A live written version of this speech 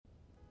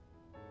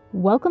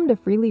Welcome to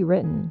Freely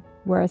Written,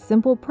 where a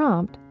simple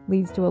prompt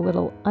leads to a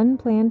little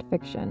unplanned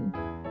fiction.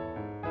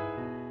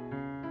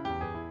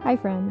 Hi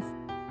friends,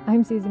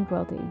 I'm Susan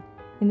Quilty.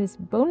 In this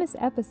bonus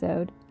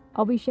episode,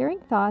 I'll be sharing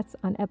thoughts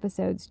on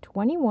episodes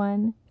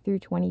 21 through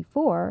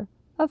 24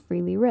 of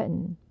Freely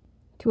Written.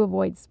 To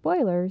avoid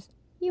spoilers,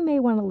 you may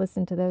want to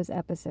listen to those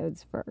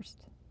episodes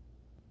first.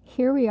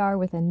 Here we are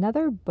with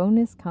another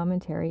bonus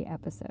commentary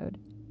episode.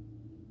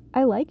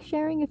 I like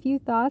sharing a few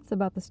thoughts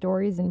about the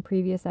stories in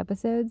previous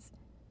episodes,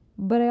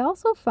 but I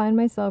also find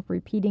myself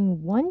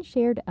repeating one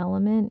shared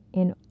element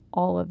in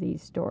all of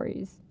these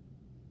stories.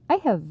 I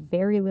have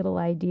very little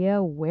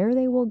idea where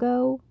they will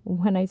go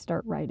when I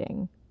start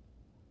writing.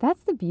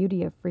 That's the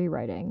beauty of free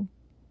writing.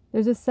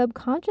 There's a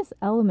subconscious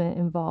element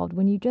involved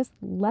when you just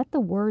let the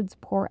words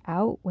pour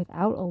out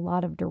without a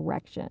lot of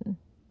direction.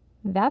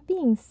 That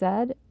being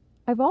said,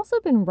 I've also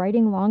been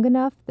writing long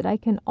enough that I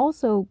can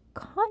also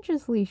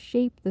consciously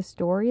shape the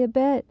story a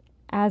bit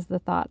as the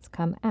thoughts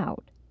come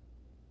out.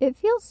 It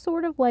feels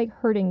sort of like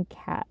herding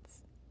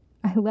cats.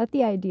 I let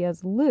the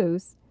ideas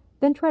loose,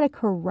 then try to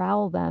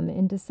corral them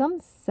into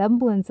some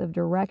semblance of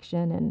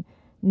direction and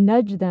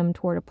nudge them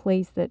toward a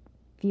place that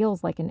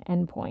feels like an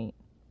endpoint.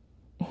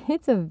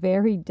 It's a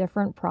very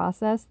different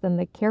process than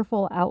the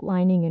careful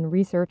outlining and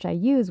research I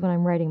use when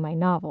I'm writing my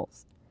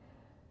novels.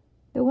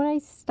 Though when I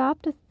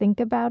stop to think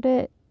about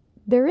it,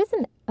 there is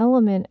an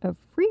element of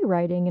free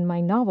writing in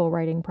my novel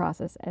writing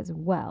process as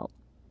well.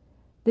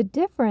 The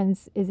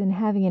difference is in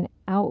having an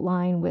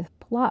outline with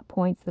plot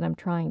points that I'm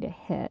trying to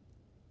hit,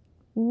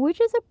 which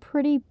is a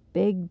pretty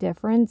big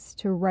difference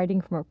to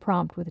writing from a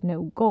prompt with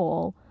no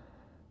goal.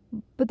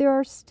 But there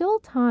are still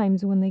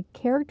times when the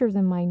characters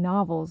in my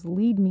novels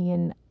lead me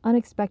in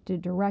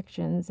unexpected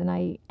directions and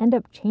I end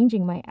up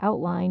changing my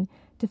outline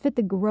to fit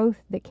the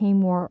growth that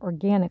came more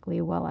organically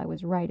while I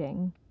was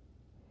writing.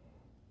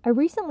 I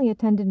recently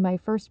attended my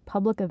first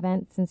public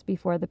event since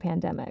before the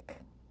pandemic.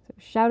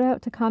 Shout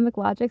out to Comic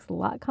Logic's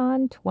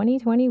LotCon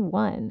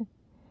 2021.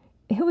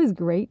 It was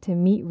great to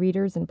meet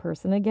readers in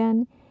person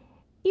again,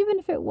 even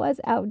if it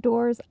was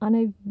outdoors on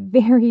a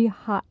very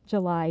hot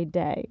July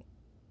day.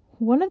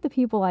 One of the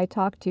people I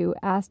talked to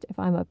asked if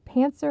I'm a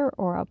pantser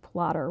or a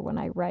plotter when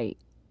I write.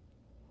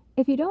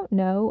 If you don't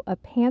know, a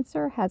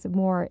pantser has a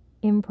more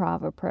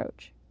improv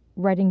approach,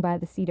 writing by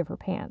the seat of her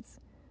pants,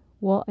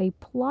 while a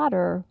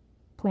plotter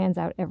plans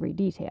out every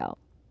detail.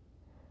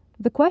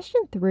 The question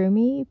threw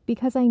me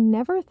because I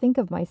never think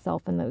of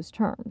myself in those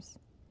terms.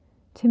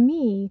 To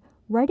me,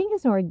 writing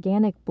is an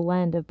organic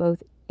blend of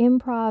both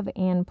improv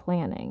and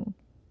planning,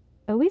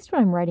 at least when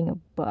I'm writing a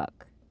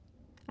book.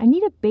 I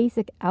need a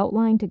basic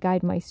outline to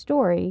guide my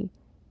story,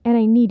 and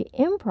I need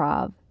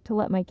improv to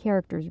let my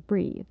characters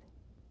breathe.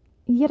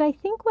 Yet I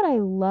think what I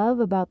love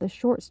about the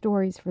short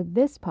stories for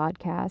this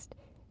podcast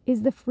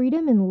is the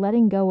freedom in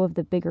letting go of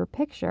the bigger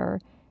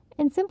picture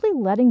and simply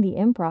letting the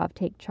improv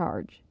take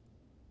charge.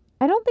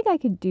 I don't think I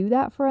could do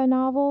that for a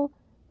novel,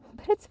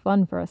 but it's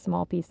fun for a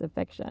small piece of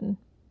fiction.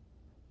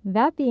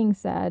 That being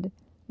said,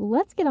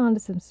 let's get on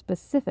to some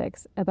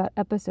specifics about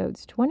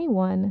episodes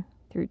 21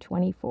 through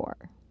 24.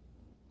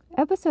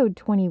 Episode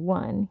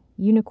 21,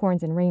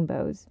 Unicorns and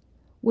Rainbows,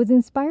 was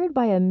inspired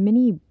by a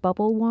mini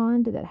bubble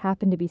wand that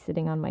happened to be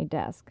sitting on my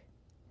desk.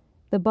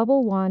 The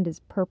bubble wand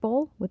is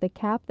purple with a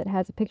cap that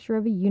has a picture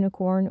of a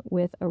unicorn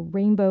with a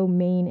rainbow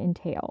mane and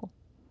tail.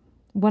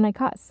 When I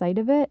caught sight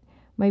of it,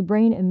 my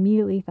brain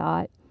immediately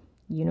thought,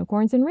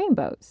 unicorns and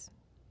rainbows.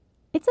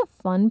 It's a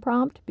fun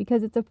prompt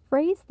because it's a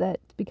phrase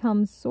that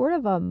becomes sort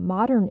of a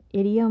modern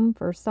idiom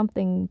for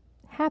something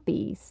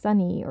happy,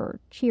 sunny, or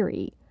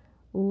cheery.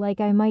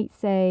 Like I might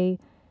say,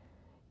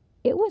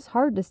 it was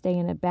hard to stay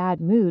in a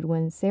bad mood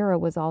when Sarah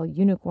was all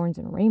unicorns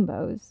and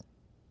rainbows.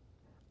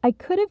 I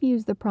could have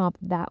used the prompt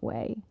that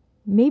way,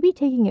 maybe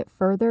taking it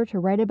further to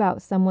write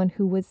about someone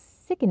who was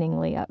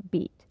sickeningly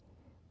upbeat.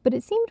 But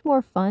it seemed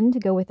more fun to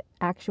go with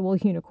actual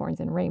unicorns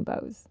and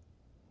rainbows.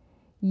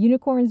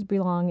 Unicorns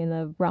belong in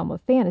the realm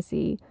of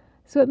fantasy,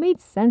 so it made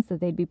sense that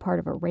they'd be part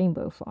of a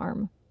rainbow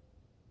farm.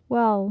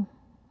 Well,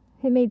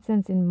 it made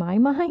sense in my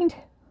mind,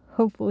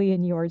 hopefully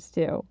in yours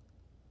too.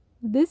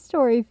 This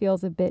story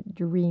feels a bit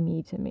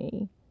dreamy to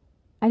me.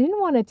 I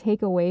didn't want to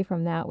take away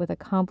from that with a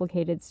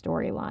complicated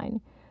storyline,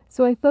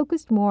 so I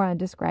focused more on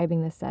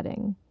describing the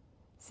setting.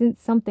 Since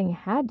something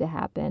had to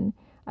happen,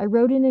 I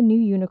wrote in a new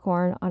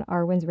unicorn on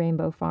Arwen's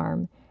rainbow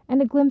farm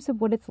and a glimpse of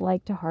what it's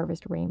like to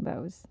harvest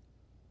rainbows.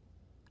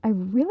 I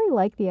really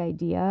like the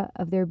idea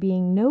of there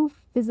being no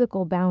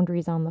physical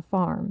boundaries on the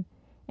farm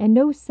and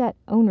no set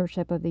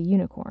ownership of the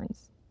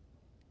unicorns.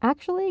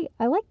 Actually,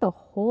 I like the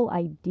whole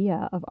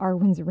idea of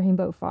Arwen's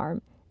rainbow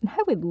farm, and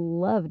I would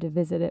love to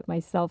visit it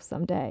myself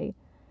someday.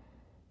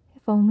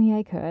 If only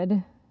I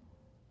could.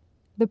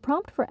 The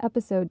prompt for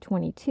episode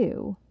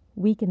 22,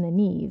 Weak in the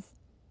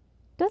Knees,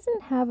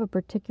 doesn't have a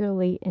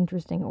particularly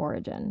interesting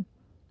origin.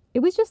 It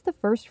was just the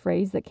first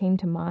phrase that came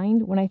to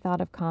mind when I thought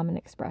of common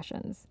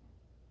expressions.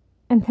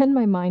 And then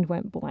my mind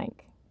went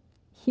blank.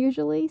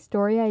 Usually,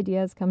 story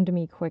ideas come to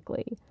me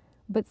quickly,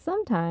 but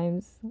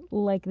sometimes,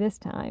 like this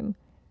time,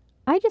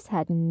 I just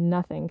had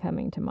nothing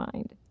coming to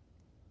mind.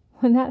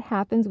 When that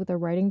happens with a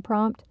writing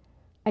prompt,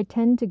 I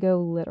tend to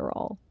go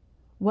literal.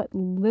 What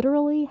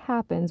literally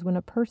happens when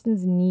a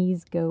person's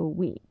knees go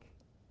weak?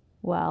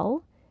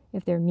 Well,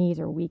 if their knees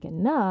are weak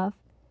enough,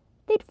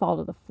 they'd fall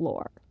to the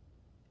floor.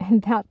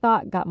 And that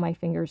thought got my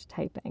fingers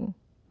typing.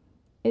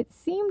 It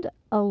seemed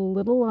a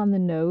little on the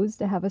nose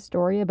to have a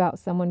story about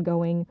someone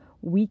going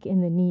weak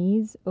in the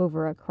knees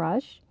over a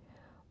crush,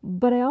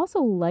 but I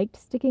also liked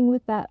sticking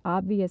with that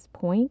obvious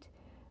point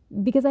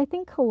because I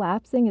think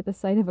collapsing at the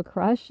sight of a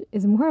crush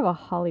is more of a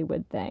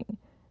Hollywood thing,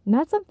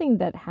 not something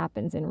that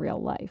happens in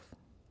real life.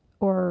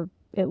 Or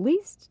at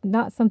least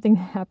not something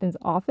that happens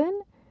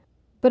often.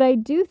 But I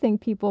do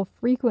think people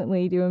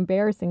frequently do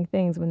embarrassing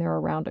things when they're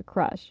around a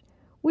crush,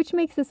 which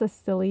makes this a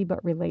silly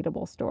but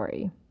relatable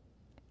story.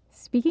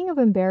 Speaking of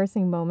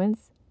embarrassing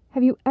moments,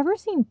 have you ever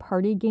seen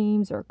party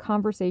games or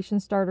conversation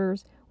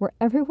starters where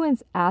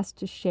everyone's asked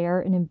to share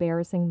an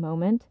embarrassing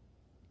moment?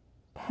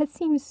 That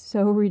seems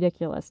so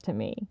ridiculous to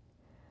me.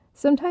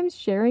 Sometimes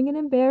sharing an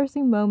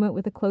embarrassing moment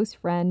with a close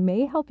friend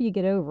may help you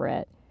get over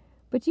it,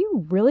 but do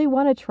you really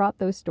want to trot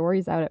those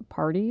stories out at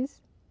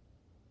parties?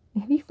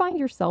 If you find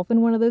yourself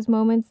in one of those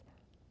moments,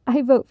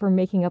 I vote for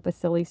making up a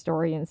silly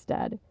story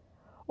instead.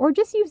 Or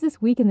just use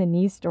this week in the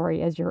knees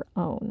story as your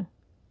own.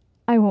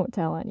 I won't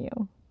tell on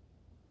you.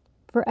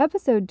 For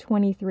episode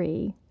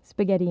 23,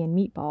 Spaghetti and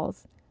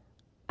Meatballs,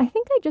 I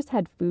think I just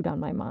had food on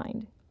my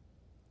mind.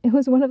 It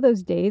was one of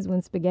those days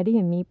when spaghetti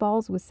and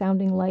meatballs was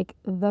sounding like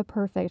the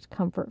perfect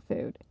comfort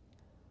food.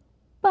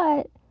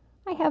 But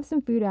I have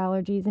some food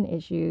allergies and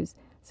issues,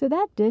 so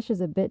that dish is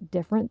a bit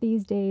different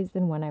these days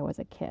than when I was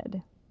a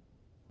kid.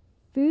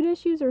 Food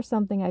issues are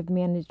something I've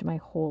managed my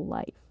whole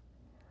life.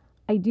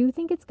 I do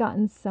think it's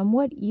gotten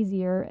somewhat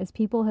easier as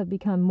people have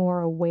become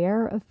more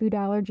aware of food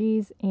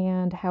allergies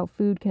and how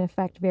food can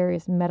affect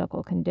various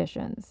medical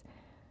conditions.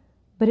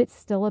 But it's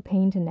still a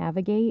pain to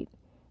navigate,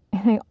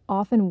 and I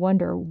often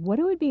wonder what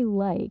it would be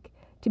like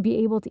to be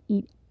able to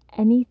eat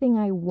anything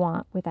I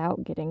want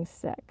without getting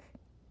sick.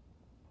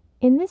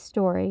 In this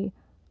story,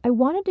 I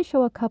wanted to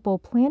show a couple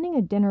planning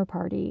a dinner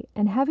party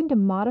and having to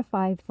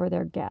modify for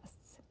their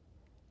guests.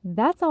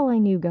 That's all I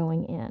knew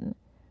going in,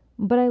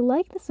 but I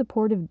like the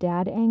supportive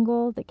dad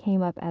angle that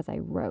came up as I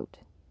wrote.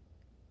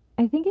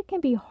 I think it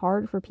can be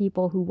hard for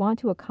people who want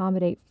to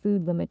accommodate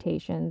food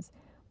limitations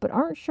but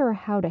aren't sure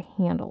how to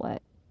handle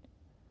it.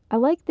 I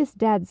like this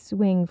dad's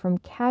swing from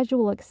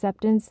casual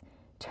acceptance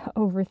to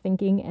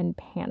overthinking and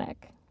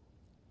panic.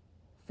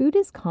 Food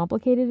is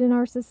complicated in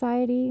our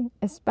society,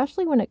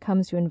 especially when it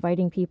comes to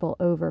inviting people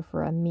over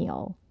for a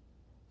meal.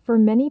 For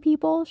many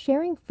people,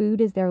 sharing food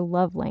is their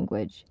love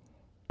language,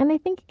 and I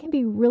think it can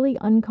be really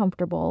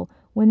uncomfortable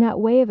when that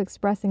way of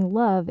expressing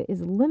love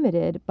is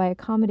limited by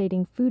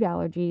accommodating food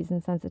allergies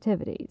and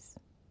sensitivities.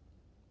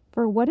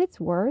 For what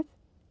it's worth,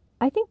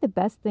 I think the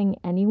best thing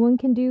anyone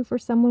can do for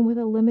someone with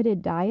a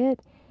limited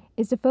diet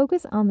is to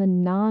focus on the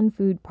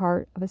non-food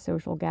part of a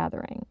social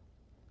gathering.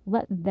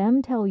 Let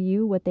them tell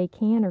you what they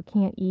can or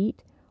can't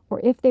eat,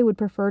 or if they would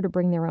prefer to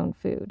bring their own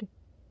food.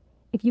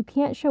 If you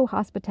can't show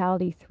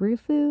hospitality through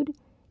food,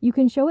 you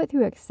can show it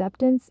through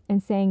acceptance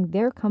and saying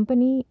their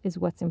company is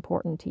what's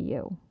important to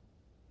you.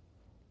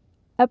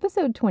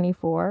 Episode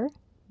 24,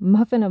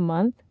 Muffin a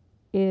Month,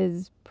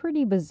 is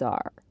pretty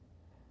bizarre.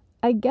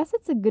 I guess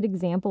it's a good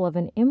example of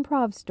an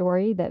improv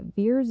story that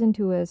veers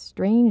into a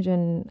strange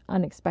and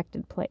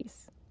unexpected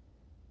place.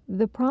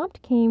 The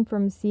prompt came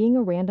from seeing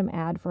a random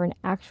ad for an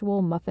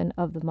actual Muffin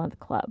of the Month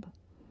club.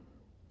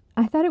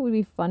 I thought it would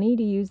be funny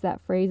to use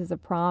that phrase as a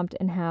prompt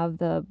and have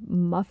the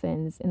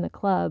muffins in the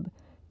club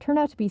turn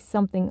out to be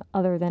something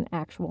other than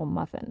actual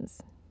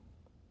muffins.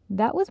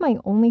 That was my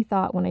only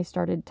thought when I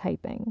started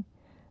typing,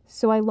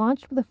 so I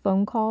launched with a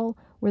phone call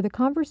where the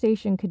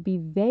conversation could be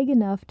vague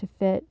enough to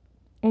fit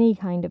any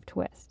kind of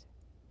twist.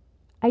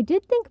 I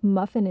did think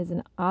Muffin is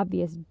an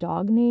obvious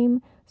dog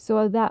name,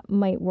 so that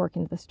might work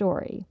into the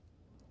story.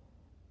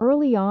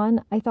 Early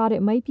on, I thought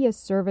it might be a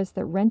service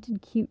that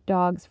rented cute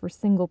dogs for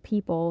single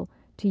people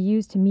to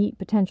use to meet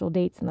potential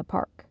dates in the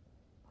park,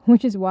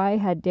 which is why I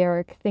had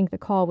Derek think the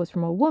call was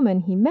from a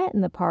woman he met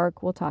in the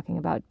park while talking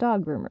about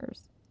dog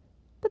groomers.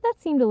 But that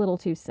seemed a little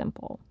too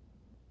simple.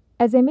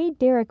 As I made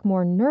Derek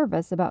more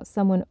nervous about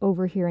someone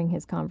overhearing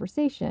his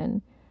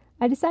conversation,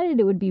 I decided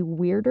it would be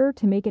weirder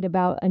to make it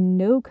about a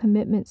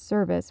no-commitment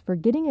service for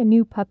getting a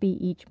new puppy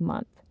each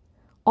month,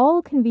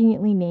 all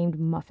conveniently named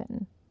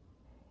Muffin.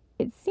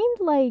 It seemed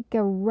like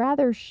a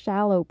rather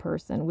shallow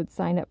person would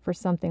sign up for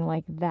something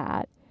like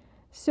that,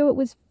 so it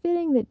was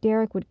fitting that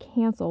Derek would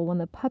cancel when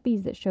the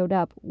puppies that showed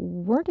up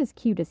weren't as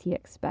cute as he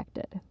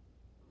expected.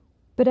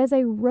 But as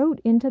I wrote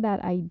into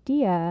that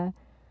idea,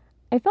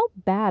 I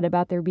felt bad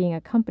about there being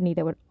a company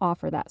that would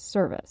offer that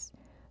service,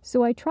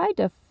 so I tried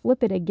to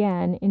flip it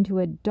again into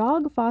a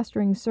dog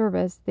fostering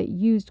service that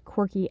used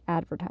quirky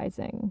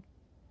advertising.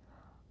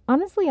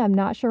 Honestly, I'm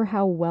not sure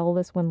how well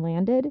this one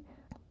landed,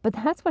 but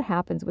that's what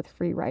happens with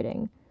free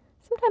writing.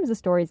 Sometimes the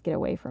stories get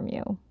away from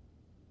you.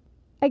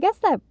 I guess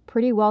that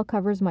pretty well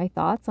covers my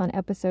thoughts on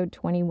episode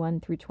 21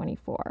 through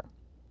 24.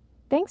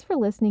 Thanks for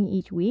listening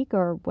each week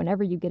or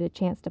whenever you get a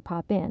chance to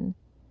pop in.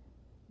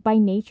 By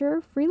nature,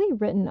 Freely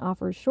Written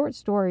offers short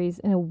stories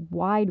in a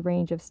wide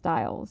range of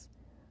styles.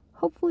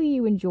 Hopefully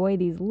you enjoy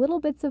these little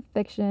bits of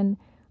fiction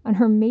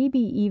and are maybe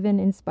even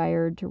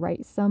inspired to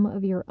write some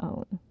of your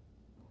own.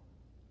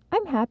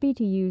 I'm happy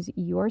to use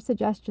your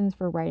suggestions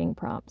for writing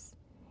prompts.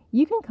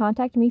 You can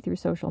contact me through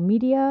social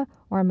media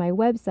or on my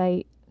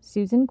website,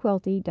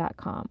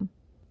 susanquilty.com.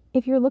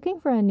 If you're looking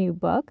for a new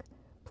book,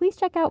 please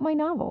check out my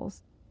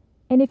novels.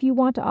 And if you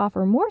want to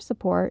offer more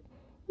support,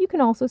 you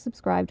can also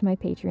subscribe to my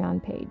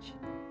Patreon page.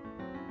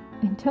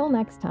 Until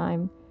next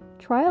time,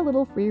 try a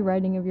little free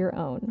writing of your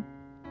own.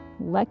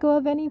 Let go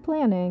of any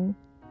planning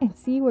and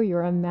see where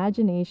your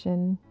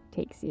imagination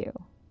takes you.